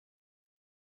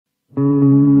Coming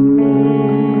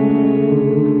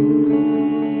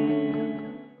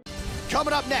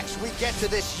up next, we get to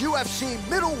this UFC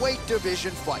middleweight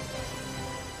division fight.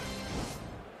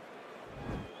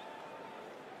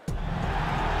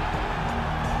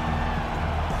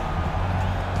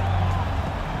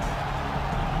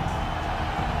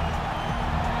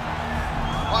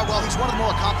 Well, he's one of the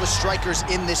more accomplished strikers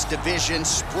in this division.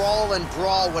 Sprawl and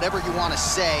brawl, whatever you want to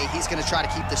say, he's going to try to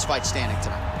keep this fight standing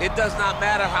tonight. It does not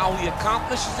matter how he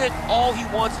accomplishes it. All he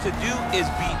wants to do is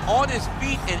be on his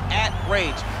feet and at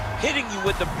range, hitting you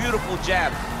with a beautiful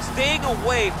jab, staying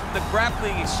away from the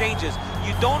grappling exchanges.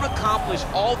 You don't accomplish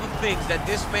all the things that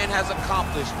this man has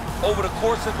accomplished over the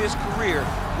course of his career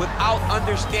without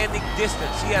understanding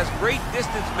distance. He has great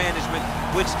distance management,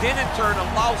 which then in turn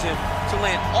allows him to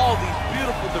land all these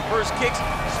beautiful diverse kicks,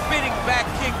 spinning back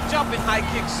kick, jumping high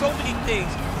kicks, so many things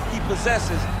he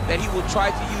possesses that he will try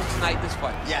to use tonight in this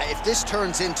fight. Yeah, if this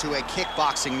turns into a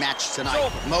kickboxing match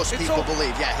tonight, most people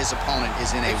believe, yeah, his opponent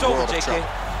is in a world of trouble.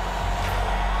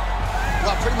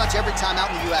 Well, pretty much every time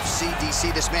out in the UFC, DC,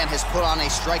 this man has put on a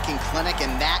striking clinic,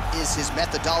 and that is his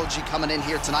methodology coming in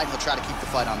here tonight. He'll try to keep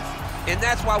the fight on the feet. And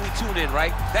that's why we tune in,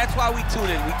 right? That's why we tune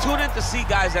in. We tune in to see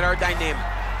guys that are dynamic.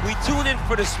 We tune in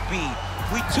for the speed.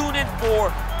 We tune in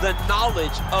for the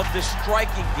knowledge of the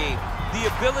striking game, the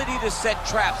ability to set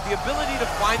traps, the ability to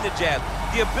find the jab,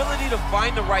 the ability to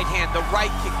find the right hand, the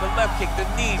right kick, the left kick, the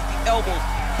knees, the elbows.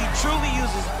 He truly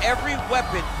uses every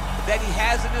weapon that he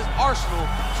has in his arsenal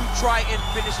to try and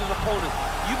finish his opponent.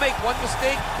 You make one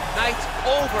mistake, night's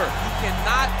over. You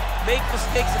cannot make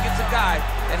mistakes against a guy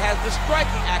that has the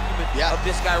striking acumen of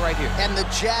this guy right here. And the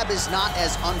jab is not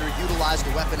as underutilized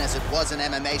a weapon as it was in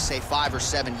MMA, say 5 or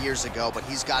 7 years ago, but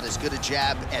he's got as good a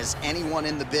jab as anyone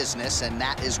in the business, and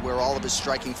that is where all of his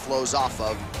striking flows off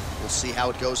of. We'll see how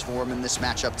it goes for him in this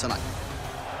matchup tonight.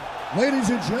 Ladies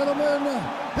and gentlemen,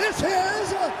 this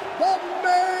is the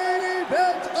main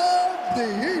event of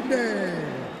the evening.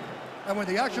 And when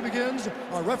the action begins,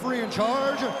 our referee in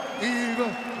charge,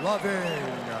 Yves Loving.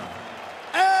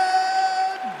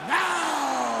 And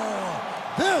now,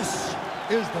 this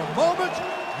is the moment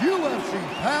UFC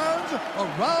fans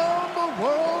around the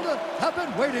world have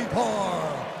been waiting for.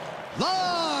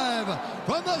 Live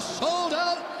from the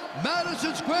sold-out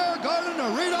Madison Square Garden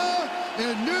Arena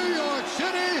in New York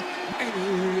City,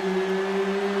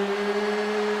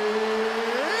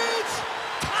 it's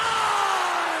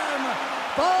time!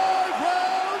 5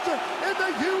 rounds in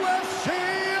the UFC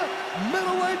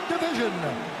middleweight division.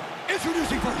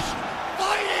 Introducing first,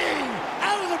 fighting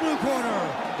out of the blue corner.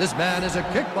 This man is a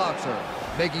kickboxer,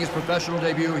 making his professional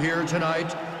debut here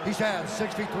tonight. He stands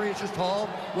 6 feet 3 inches tall,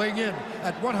 weighing in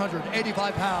at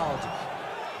 185 pounds.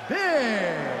 Big!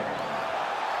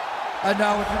 And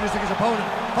now introducing his opponent,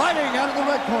 fighting out of the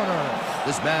red corner.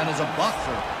 This man is a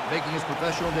boxer, making his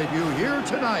professional debut here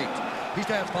tonight. He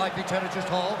stands 5 feet 10 inches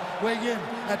tall, weighing in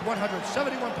at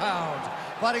 171 pounds.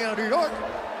 Fighting out of New York,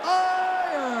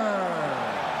 Iron!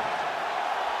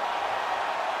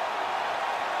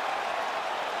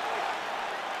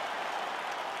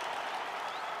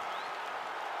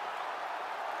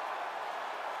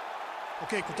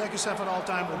 Okay, protect yourself at all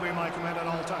time, obey my command at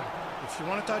all time. If you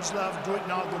want to touch gloves, do it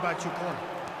now, go back to your corner.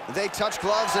 They touch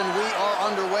gloves and we are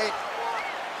underway.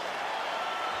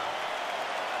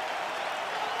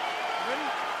 Ready?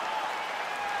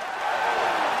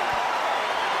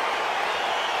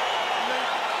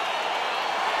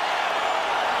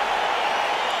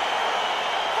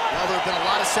 Well, there have been a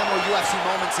lot of seminal UFC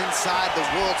moments inside the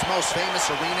world's most famous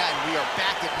arena, and we are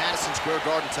back at Madison Square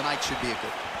Garden tonight. Should be a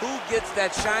good. Who gets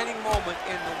that shining moment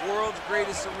in the world's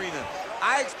greatest arena?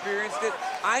 I experienced it.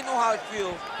 I know how it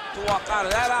feels to walk out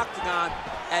of that octagon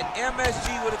at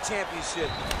MSG with a championship.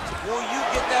 Will you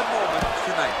get that moment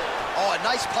tonight? Oh, a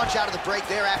nice punch out of the break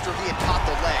there after he had caught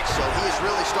the leg. So he is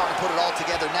really starting to put it all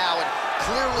together now and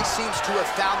clearly seems to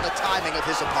have found the timing of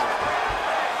his opponent.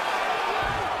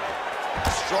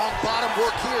 Strong bottom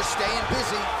work here, staying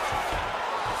busy.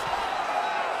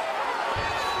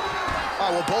 All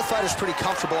right, well, both fighters pretty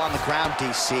comfortable on the ground,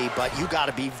 DC, but you got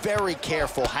to be very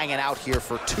careful hanging out here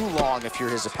for too long if you're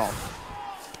his opponent.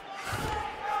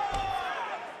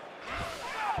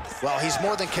 Well, he's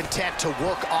more than content to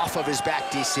work off of his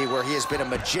back, DC, where he has been a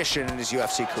magician in his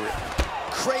UFC career.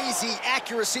 Crazy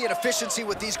accuracy and efficiency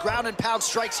with these ground and pound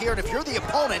strikes here, and if you're the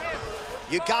opponent,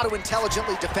 you got to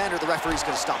intelligently defend or the referee's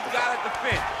going to stop the fight. You got to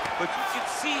defend, but you can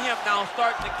see him now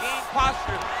starting to gain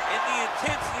posture, and the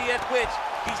intensity at which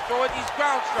he's throwing these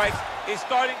ground strikes is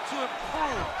starting to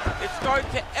improve. It's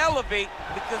starting to elevate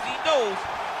because he knows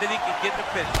that he can get the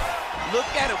finish. Look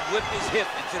at him whip his hip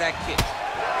into that kick.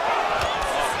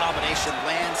 Combination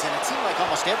lands was, and it seemed like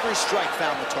almost every strike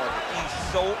found the target. He's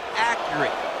so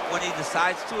accurate when he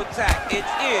decides to attack. It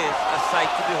is a sight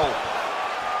to behold.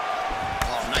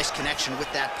 Oh, nice connection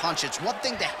with that punch. It's one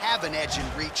thing to have an edge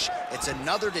and reach. It's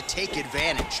another to take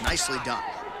advantage. Nicely done.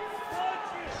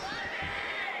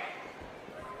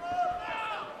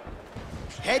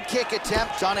 Head kick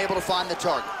attempt, unable to find the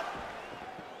target.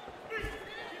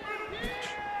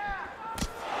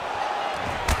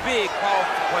 Big,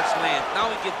 powerful punch lands. Now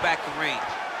he gets back in range.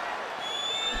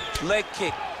 Leg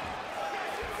kick.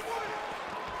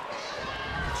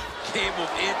 Game of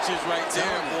inches right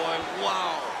there, boy.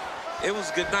 Wow. It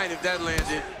was good night if that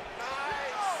landed.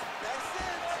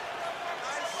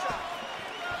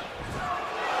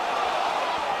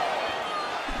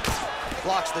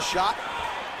 Blocks the shot.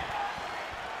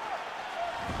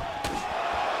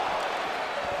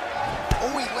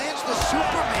 Oh, he lands the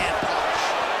Superman punch.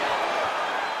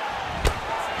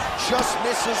 Just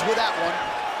misses with that one.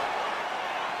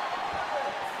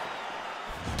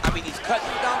 I mean, he's cutting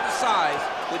down the size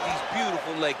with these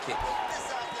beautiful leg kicks.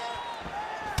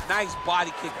 Nice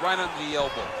body kick right under the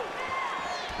elbow.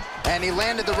 And he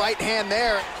landed the right hand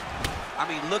there. I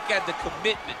mean, look at the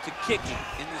commitment to kicking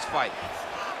in this fight.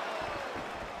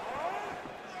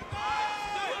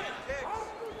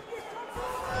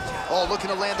 Oh, looking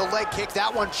to land the leg kick.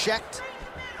 That one checked.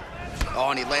 Oh,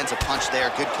 and he lands a punch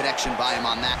there. Good connection by him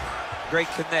on that. Great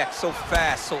connect, so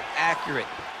fast, so accurate.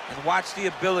 And watch the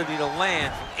ability to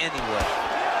land from anywhere.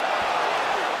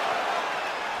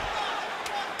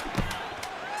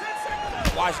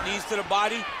 Watch knees to the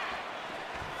body.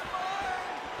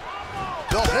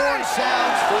 The horn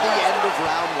sounds for the end of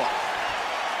round one.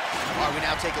 All right, we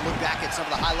now take a look back at some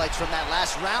of the highlights from that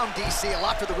last round, DC. A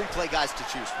lot for the replay guys to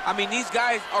choose from. I mean, these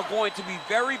guys are going to be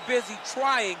very busy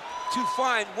trying to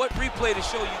find what replay to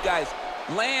show you guys.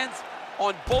 Lands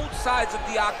on both sides of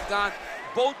the octagon.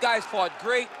 Both guys fought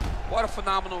great. What a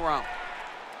phenomenal round.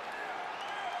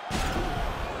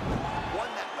 Won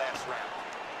that last round.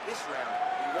 This round,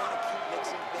 you want to keep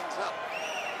mixing things up.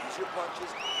 Use your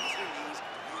punches, use your knees,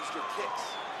 use your kicks.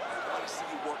 I want to see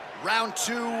you work. Round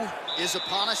two is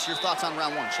upon us. Your thoughts on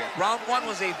round one, Shane? Round one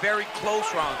was a very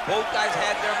close round. Both guys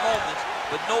had their moments,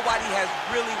 but nobody has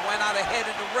really went out ahead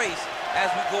in the race as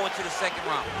we go into the second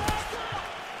round.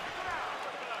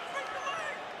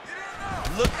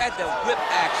 Look at the whip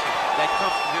action that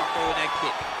comes from him throwing that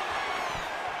kick.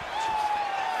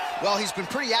 Well, he's been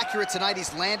pretty accurate tonight.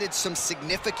 He's landed some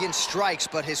significant strikes,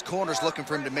 but his corner's looking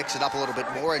for him to mix it up a little bit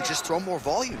more and just throw more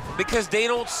volume. Because they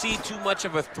don't see too much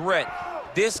of a threat.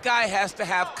 This guy has to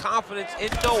have confidence in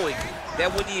knowing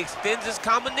that when he extends his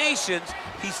combinations,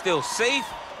 he's still safe,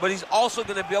 but he's also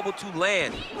going to be able to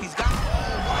land. He's got...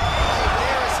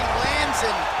 There as he lands,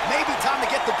 and maybe time to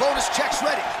get the bonus checks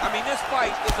ready. I mean, this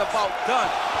fight is about done.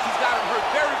 He's got him hurt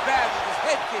very bad with his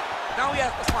head kick. Now he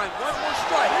has to find one more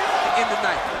strike to end the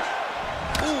night.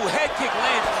 Ooh, head kick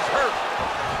lands, he's hurt.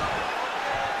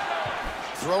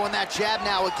 Throwing that jab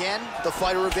now again, the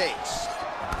fighter evades.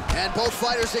 And both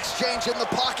fighters exchange in the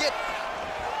pocket.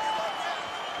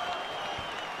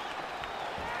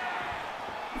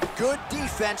 Good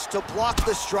defense to block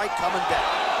the strike coming back.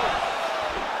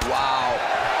 Wow.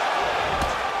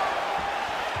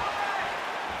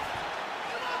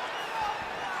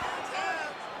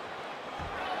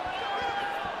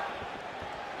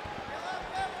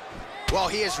 Well,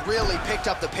 he has really picked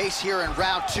up the pace here in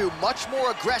round two. Much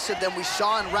more aggressive than we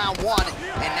saw in round one,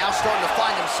 and now starting to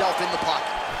find himself in the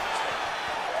pocket.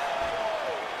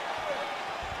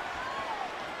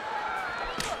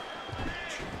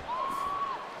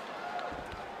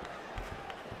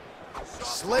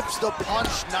 Slips the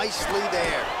punch nicely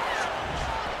there.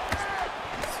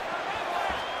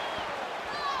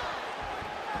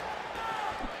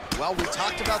 Well, we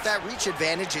talked about that reach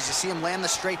advantage as you see him land the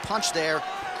straight punch there.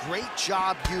 Great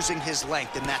job using his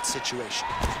length in that situation.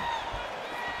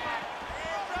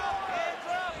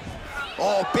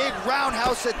 Oh, big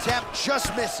roundhouse attempt,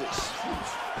 just misses.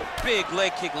 Big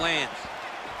leg kick lands.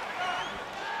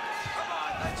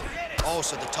 Oh,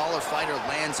 so the taller fighter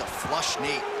lands a flush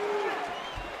knee.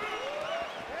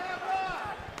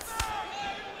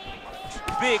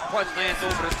 Big punch lands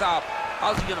over the top.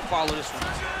 How's he gonna follow this one?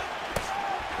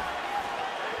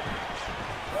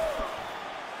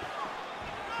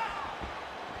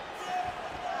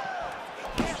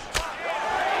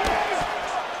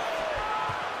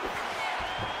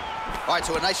 All right,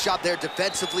 so a nice job there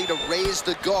defensively to raise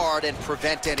the guard and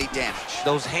prevent any damage.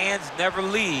 Those hands never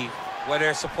leave where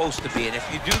they're supposed to be, and if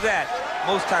you do that,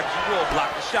 most times you will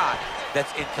block the shot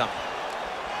that's incoming.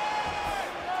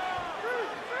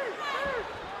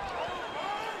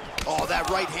 Oh, that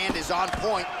right hand is on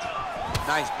point.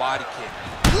 Nice body kick.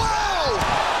 Whoa!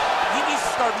 He needs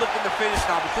to start looking to finish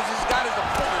now because he's got his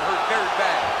opponent hurt very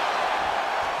bad.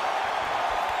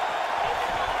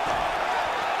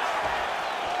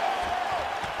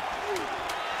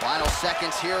 Final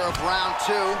seconds here of round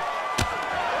 2.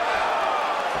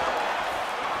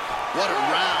 What a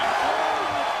round.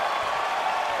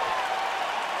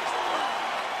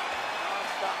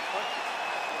 Non-stop punches.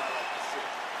 That's what I like to see.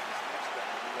 This next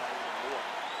round, we want even more.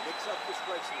 Mix up the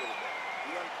strikes a little bit.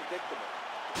 Be unpredictable.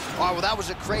 All right, well, that was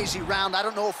a crazy round. I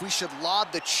don't know if we should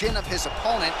laud the chin of his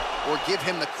opponent or give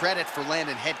him the credit for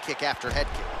landing head kick after head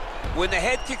kick. When the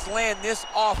head kicks land this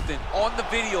often on the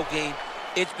video game,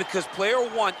 it's because player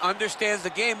 1 understands the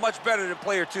game much better than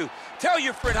player 2. Tell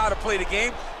your friend how to play the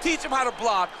game, teach him how to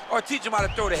block, or teach him how to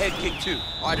throw the head kick too.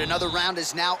 All right, another round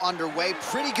is now underway.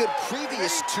 Pretty good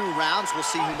previous 2 rounds. We'll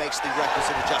see who makes the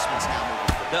requisite adjustments now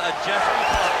moving forward. The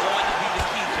adjustments are going to be the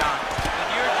key, John. When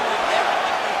you're doing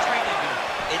everything you're training to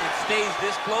and it stays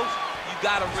this close, you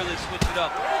got to really switch it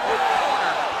up. Your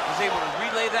corner is able to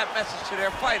relay that message to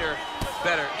their fighter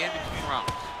better in between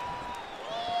rounds.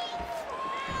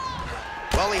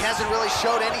 Well, he hasn't really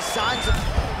showed any signs of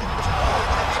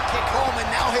head kick home, and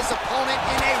now his opponent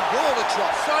in a world of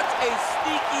trouble. Such a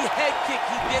sneaky head kick.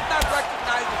 He did not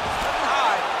recognize it was coming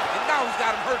high, and now he's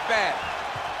got him hurt bad.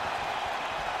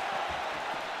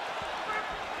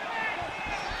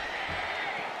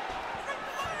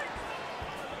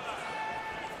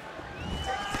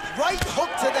 Right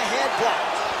hook to the head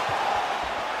blocked.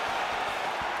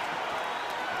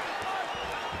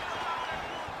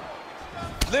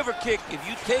 Liver kick, if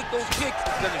you take those kicks,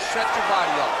 it's going to shut your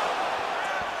body off.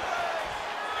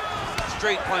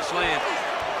 Straight punch lands.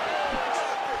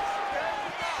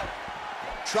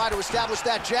 Try to establish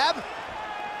that jab.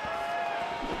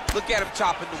 Look at him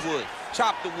chopping the wood.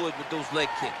 Chop the wood with those leg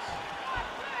kicks.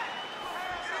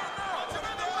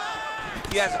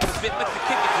 He has a commitment to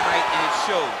kicking tonight, and it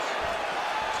shows.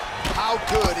 How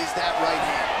good is that right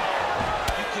hand?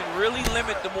 You can really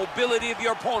limit the mobility of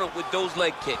your opponent with those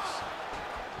leg kicks.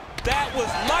 That was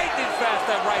lightning fast,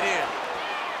 that right hand.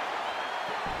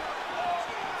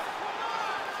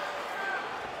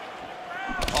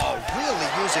 Oh, really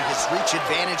using his reach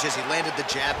advantage as he landed the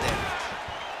jab there.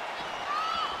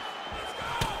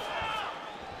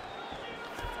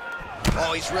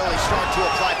 Oh, he's really starting to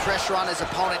apply pressure on his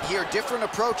opponent here. Different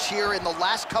approach here in the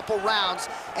last couple rounds,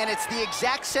 and it's the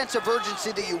exact sense of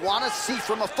urgency that you want to see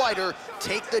from a fighter.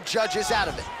 Take the judges out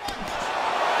of it.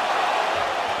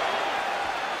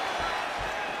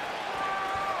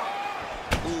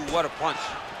 Ooh, what a punch.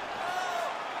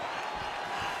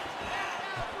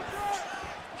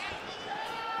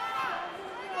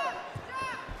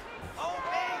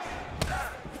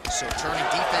 So turning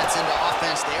defense into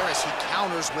offense there as he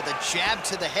counters with a jab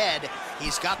to the head.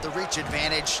 He's got the reach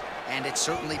advantage, and it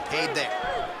certainly paid there.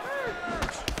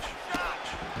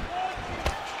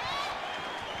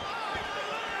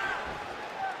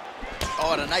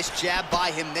 Oh, and a nice jab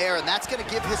by him there, and that's going to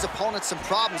give his opponent some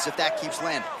problems if that keeps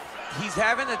landing. He's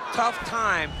having a tough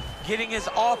time getting his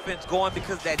offense going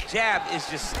because that jab is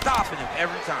just stopping him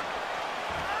every time.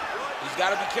 He's got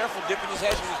to be careful dipping his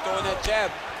head when he's throwing that jab.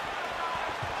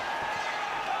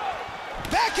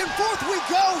 Back and forth we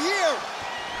go here.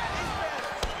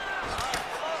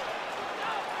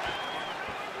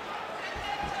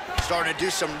 Starting to do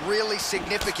some really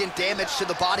significant damage to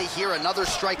the body here. Another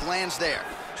strike lands there.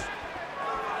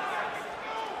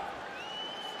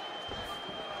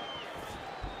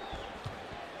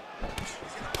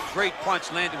 Great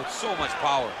punch landed with so much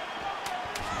power.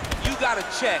 You got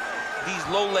to check these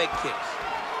low leg kicks.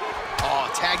 Oh,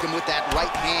 tagged him with that right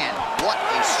hand. What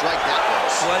a strike that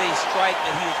was. What a strike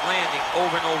that he is landing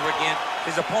over and over again.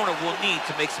 His opponent will need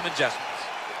to make some adjustments.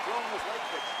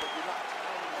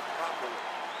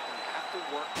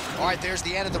 All right, there's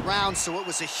the end of the round, so it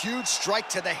was a huge strike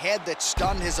to the head that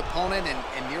stunned his opponent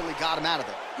and nearly got him out of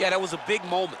there. Yeah, that was a big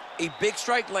moment. A big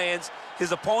strike lands.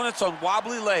 His opponent's on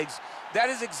wobbly legs. That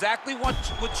is exactly what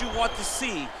you want to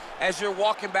see as you're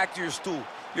walking back to your stool.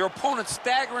 Your opponent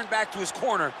staggering back to his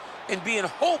corner and being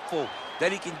hopeful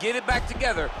that he can get it back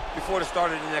together before the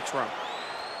start of the next round.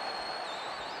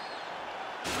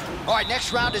 All right,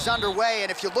 next round is underway,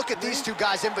 and if you look at these two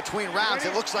guys in between rounds,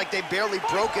 it looks like they've barely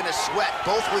broken a sweat,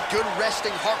 both with good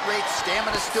resting heart rates,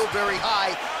 stamina still very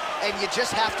high, and you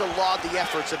just have to laud the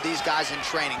efforts of these guys in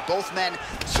training. Both men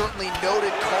certainly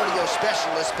noted cardio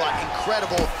specialists, but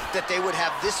incredible that they would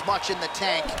have this much in the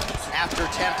tank after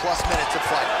 10-plus minutes of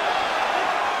fighting.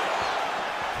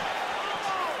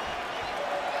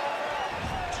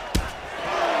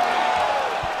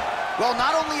 Well,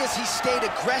 not only has he stayed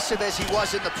aggressive as he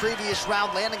was in the previous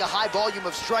round, landing a high volume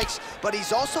of strikes, but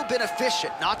he's also been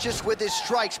efficient, not just with his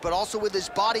strikes, but also with his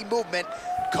body movement.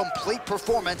 Complete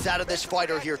performance out of this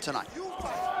fighter here tonight.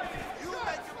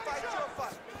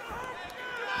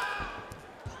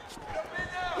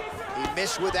 He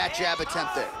missed with that jab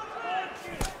attempt there.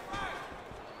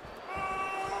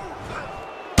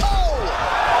 Oh!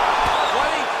 What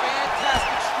a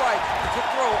fantastic strike to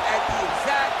throw at the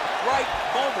exact right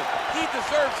moment. He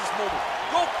deserves this moment.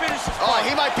 Go finish this fight. Oh,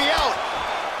 he might be out.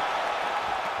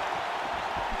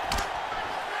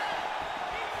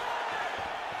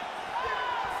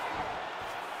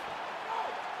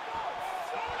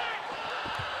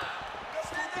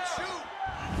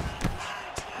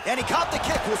 And he caught the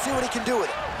kick. We'll see what he can do with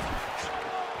it.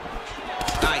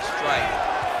 Nice strike.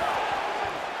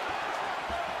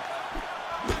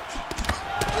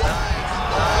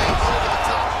 Nice. Over the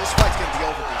top. This fight's going to be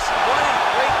over, DC. What a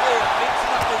great way of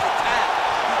mixing up his attack.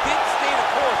 He didn't stay the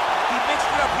course. He mixed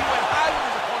it up. He went high when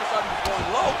his opponent thought he was going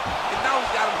low, and now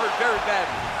he's got him hurt very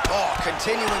badly. Oh,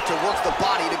 continuing to work the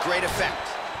body to great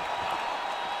effect.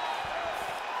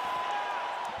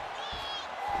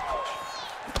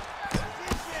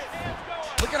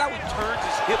 Look at how he turns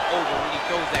his hip over when he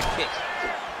throws that kick.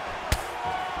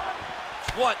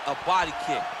 What a body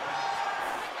kick.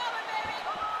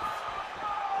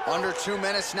 Under 2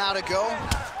 minutes now to go.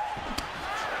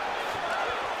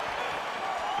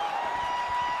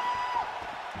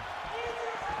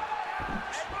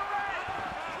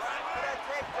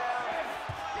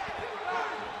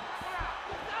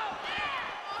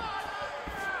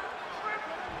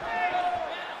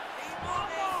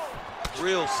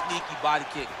 Real sneaky body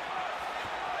kick.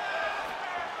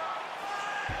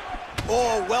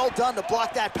 Oh, well done to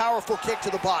block that powerful kick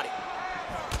to the body.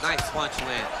 Nice punch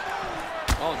lands.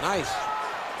 Oh, nice.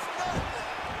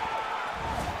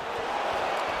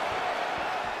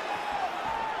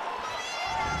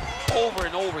 Over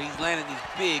and over, he's landing these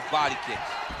big body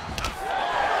kicks.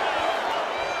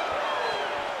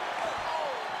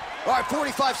 All right,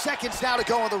 45 seconds now to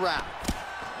go in the round.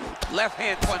 Left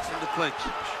hand punch in the clinch.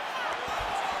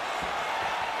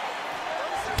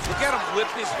 Look at him whip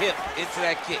his hip into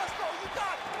that kick.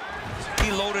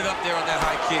 He loaded up there on that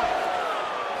high kick.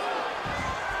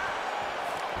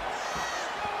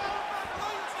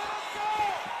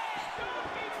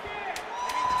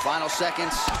 Final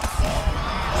seconds.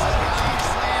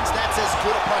 Lands. That's as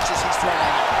good a punch as he's throwing.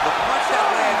 The punch that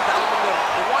lands down the middle,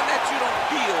 the one that you don't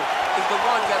feel, is the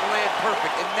one that lands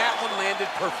perfect, and that one landed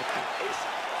perfectly.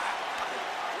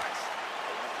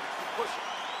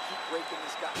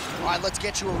 All right, let's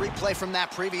get you a replay from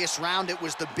that previous round. It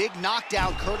was the big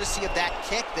knockdown courtesy of that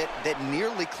kick that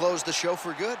nearly closed the show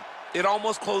for good. It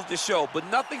almost closed the show, but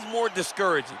nothing's more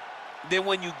discouraging than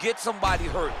when you get somebody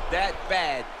hurt that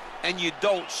bad and you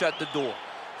don't shut the door.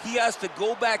 He has to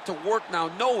go back to work now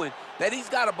knowing that he's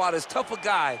got about as tough a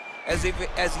guy as he's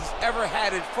ever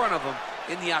had in front of him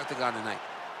in the octagon tonight.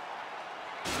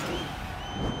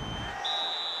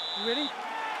 You ready?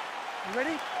 You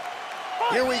ready?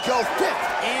 Here we go, fifth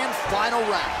and final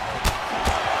round.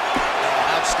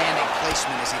 Outstanding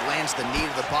placement as he lands the knee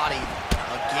to the body.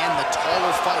 Again, the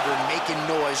taller fighter making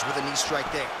noise with a knee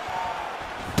strike there.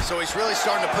 So he's really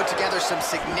starting to put together some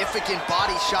significant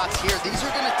body shots here. These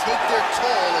are going to take their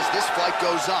toll as this fight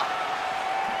goes on.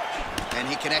 And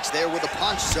he connects there with a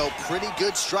punch, so pretty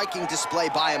good striking display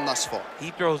by him thus far.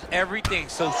 He throws everything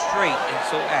so straight and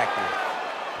so accurate.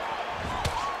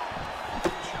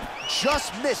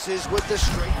 Just misses with the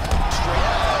straight.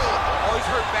 Oh, he's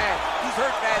hurt bad. He's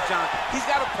hurt bad, John. He's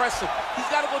got to press him. He's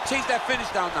got to go chase that finish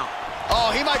down now.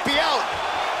 Oh, he might be out.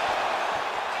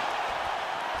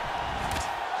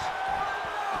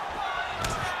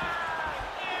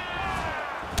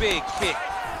 Big kick.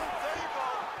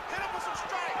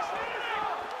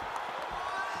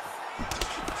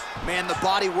 Man, the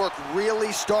body work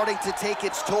really starting to take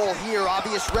its toll here.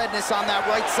 Obvious redness on that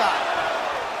right side.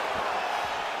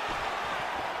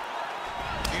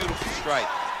 Beautiful strike.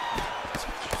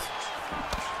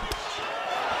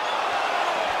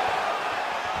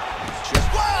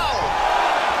 Wow!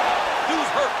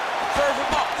 Dude's hurt. Serve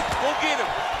him up. Go get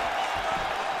him.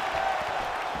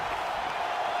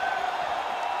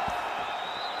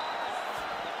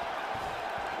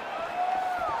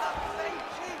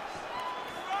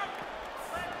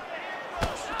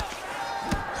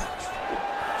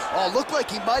 Oh, looked like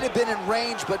he might have been in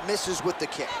range, but misses with the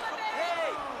kick.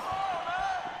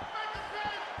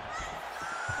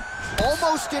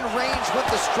 Almost in range with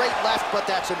the straight left, but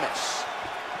that's a miss.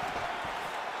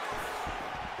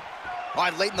 All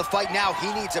right, late in the fight now,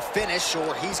 he needs a finish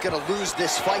or he's going to lose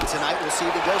this fight tonight. We'll see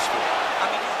if he goes for it. I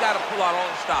mean, he's got to pull out all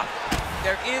the stops.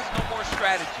 There is no more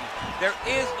strategy. There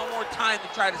is no more time to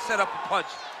try to set up a punch.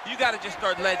 You got to just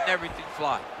start letting everything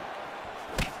fly.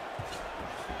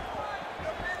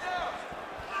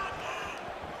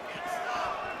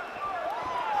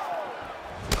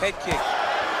 Head kick.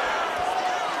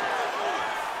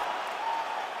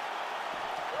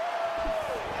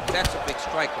 That's a big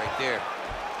strike right there.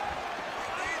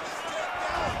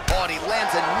 Oh, and he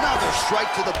lands another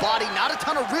strike to the body. Not a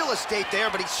ton of real estate there,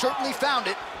 but he certainly found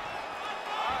it.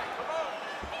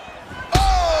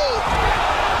 Oh!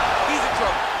 He's in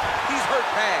trouble. He's hurt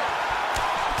bad.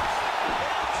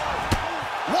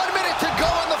 1 minute to go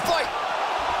in the fight.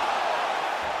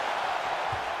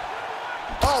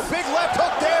 Oh, big left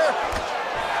hook there.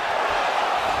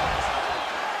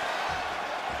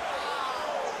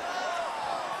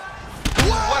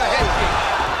 What a head kick.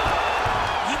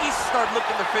 He needs to start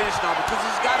looking to finish now because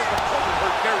he's got his opponent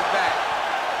hurt very bad.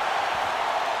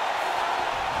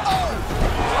 Oh!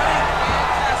 What a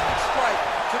fantastic strike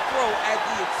to throw at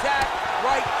the exact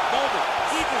right moment.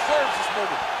 He deserves this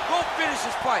moment. Go finish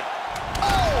his fight.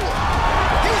 Oh!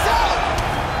 He's out!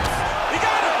 He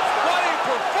got him! What a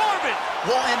performance!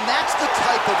 Well, and that's the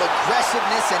type of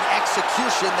aggressiveness and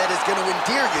execution that is going to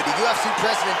endear you to UFC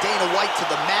President Dana White, to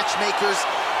the matchmakers.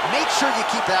 Make sure you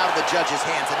keep it out of the judge's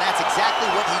hands, and that's exactly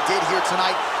what he did here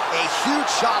tonight. A huge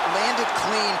shot landed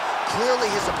clean. Clearly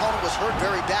his opponent was hurt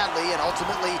very badly, and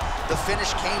ultimately the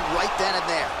finish came right then and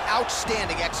there.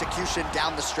 Outstanding execution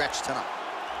down the stretch tonight.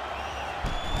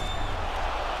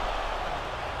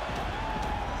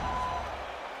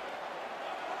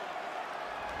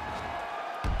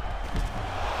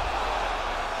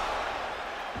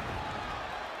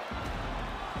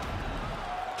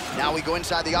 Now we go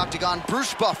inside the octagon.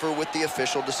 Bruce Buffer with the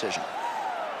official decision.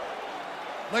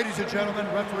 Ladies and gentlemen,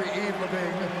 referee Yves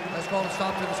Levine has called a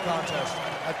stop to this contest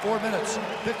at 4 minutes,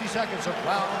 50 seconds of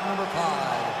round number 5.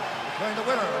 Declaring the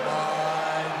winner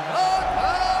by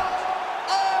knockout.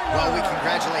 Well, we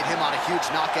congratulate him on a huge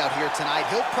knockout here tonight.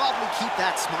 He'll probably keep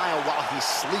that smile while he's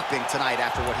sleeping tonight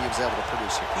after what he was able to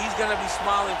produce here. He's going to be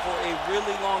smiling for a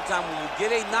really long time. When you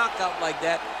get a knockout like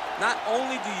that, not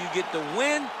only do you get the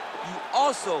win, you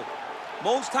also,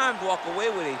 most times, walk away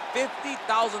with a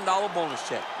 $50,000 bonus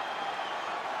check.